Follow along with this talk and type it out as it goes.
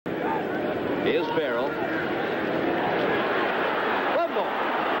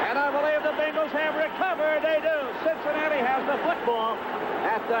football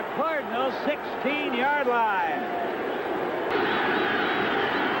at the Cardinals' 16-yard line.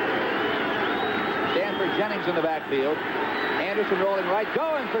 Stanford Jennings in the backfield. Anderson rolling right,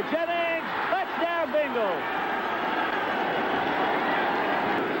 going for Jennings. Touchdown, Bengals.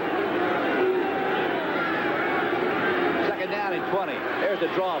 Second down and 20. There's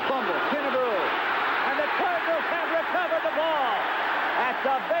a draw, fumble, Kinnebrew. And the Cardinals have recovered the ball at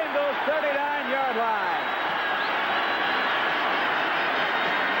the Bengals' 39-yard line.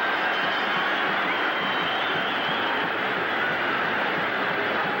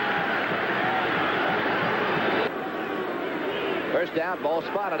 First down, ball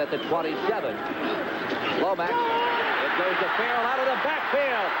spotted at the 27. Lomax. It goes to Ferrell out of the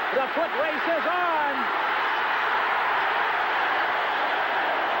backfield. The foot race is on.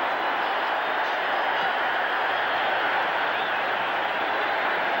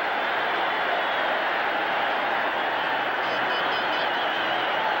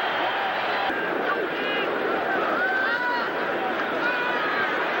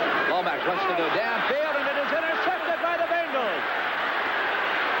 Lomax wants to go downfield, and it is intercepted by the Bengals.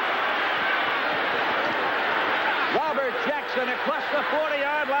 Robert Jackson across the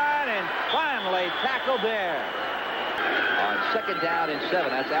 40-yard line and finally tackled there. On second down and 7,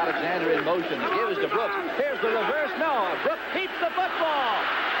 that's Alexander in motion. The give is to Brooks. Here's the reverse. No, Brooks keeps the football.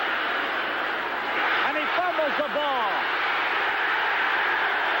 And he fumbles the ball.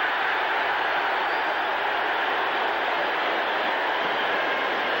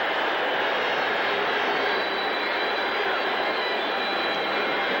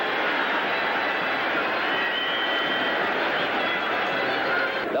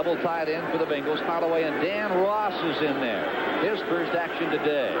 Double tight end for the Bengals. Holloway and Dan Ross is in there. His first action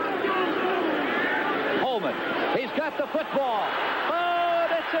today. Holman. He's got the football. Oh,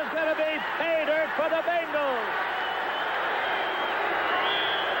 this is going to be pay dirt for the Bengals.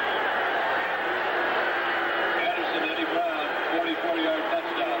 Anderson, Eddie Brown, 44-yard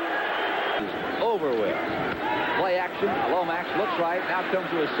touchdown. Over with. Play action. Lomax looks right. Now comes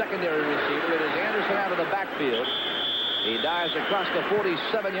to a secondary receiver. It is Anderson out of the backfield. He dives across the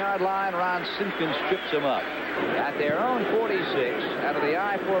 47-yard line. Ron Simpkins trips him up. At their own 46, out of the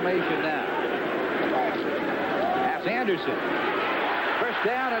I formation now. That's Anderson. First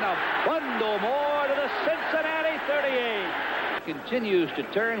down and a bundle more to the Cincinnati 38. Continues to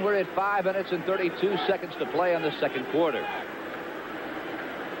turn. We're at 5 minutes and 32 seconds to play in the second quarter.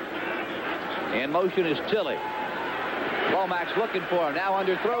 In motion is Tilley. Lomax looking for him. Now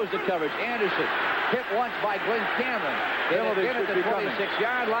underthrows the coverage. Anderson. Hit once by Glenn Cameron. Again at the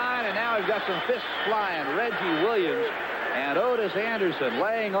 26-yard line, and now we've got some fists flying. Reggie Williams and Otis Anderson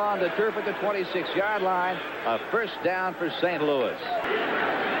laying on the turf at the 26-yard line. A first down for St. Louis.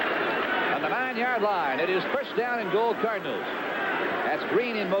 On the 9-yard line, it is first down and goal Cardinals. That's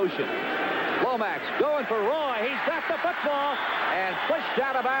Green in motion. Lomax going for Roy. He's got the football and pushed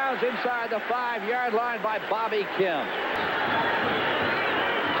out of bounds inside the 5-yard line by Bobby Kim.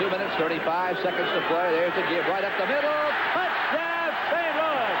 2 minutes, 35 seconds to play. There's the give right up the middle. Touchdown, St.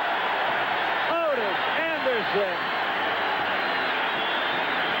 Louis. Otis Anderson.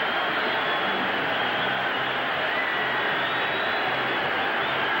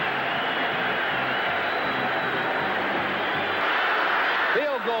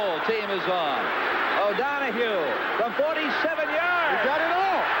 Field goal team is on. O'Donohue from 47 yards. He got it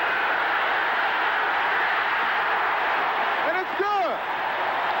all. And it's good.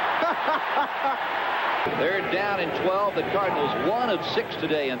 Third down and 12. The Cardinals 1 of 6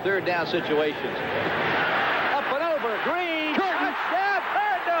 today in third down situations. Up and over. Green. Touchdown,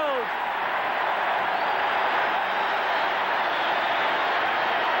 Cardinals.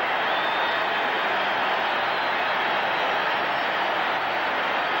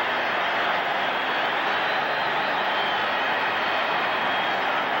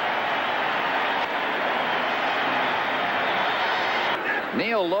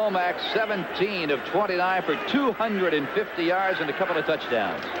 Neil Lomax, 17 of 29 for 250 yards and a couple of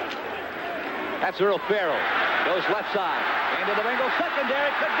touchdowns. That's Earl Ferrell. Goes left side. Into the Bengals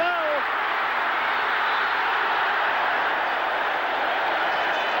secondary. Could go.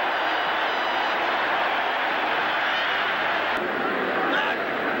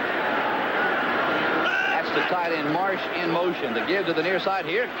 That's the tight end Marsh in motion. The give to the near side.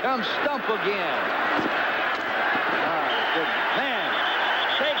 Here comes Stump again. Oh, good man.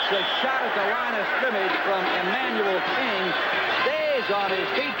 Takes a shot at the line of scrimmage from Emmanuel King. Stays on his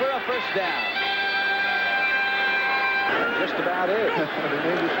feet for a first down. Just about it. They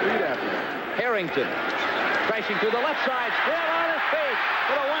named the street after him. Harrington crashing through the left side. Still on his feet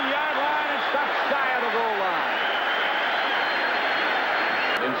to the 1-yard line and stops shy of the goal line.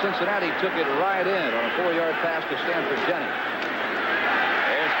 Cincinnati took it right in on a 4-yard pass to Stanford Jennings.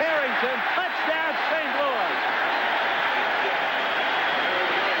 There's Harrington. Touchdown, St. Louis.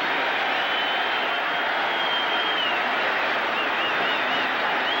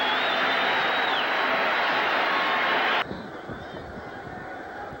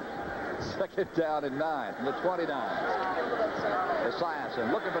 Second down and 9 from the 29.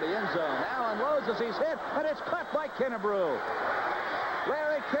 Esiason looking for the end zone. Now unloads as he's hit, and it's caught by Kennebrew.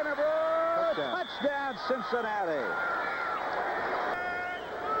 Larry Kennebrew, touchdown Cincinnati.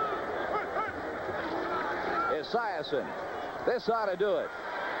 Esiason, this ought to do it.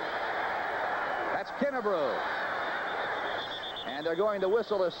 That's Kennebrew. And they're going to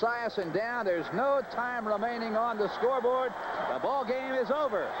whistle Esiason down. There's no time remaining on the scoreboard. The ball game is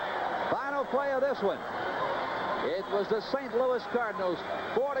over. Final play of this one. It was the St. Louis Cardinals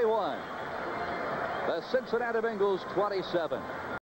 41. The Cincinnati Bengals 27.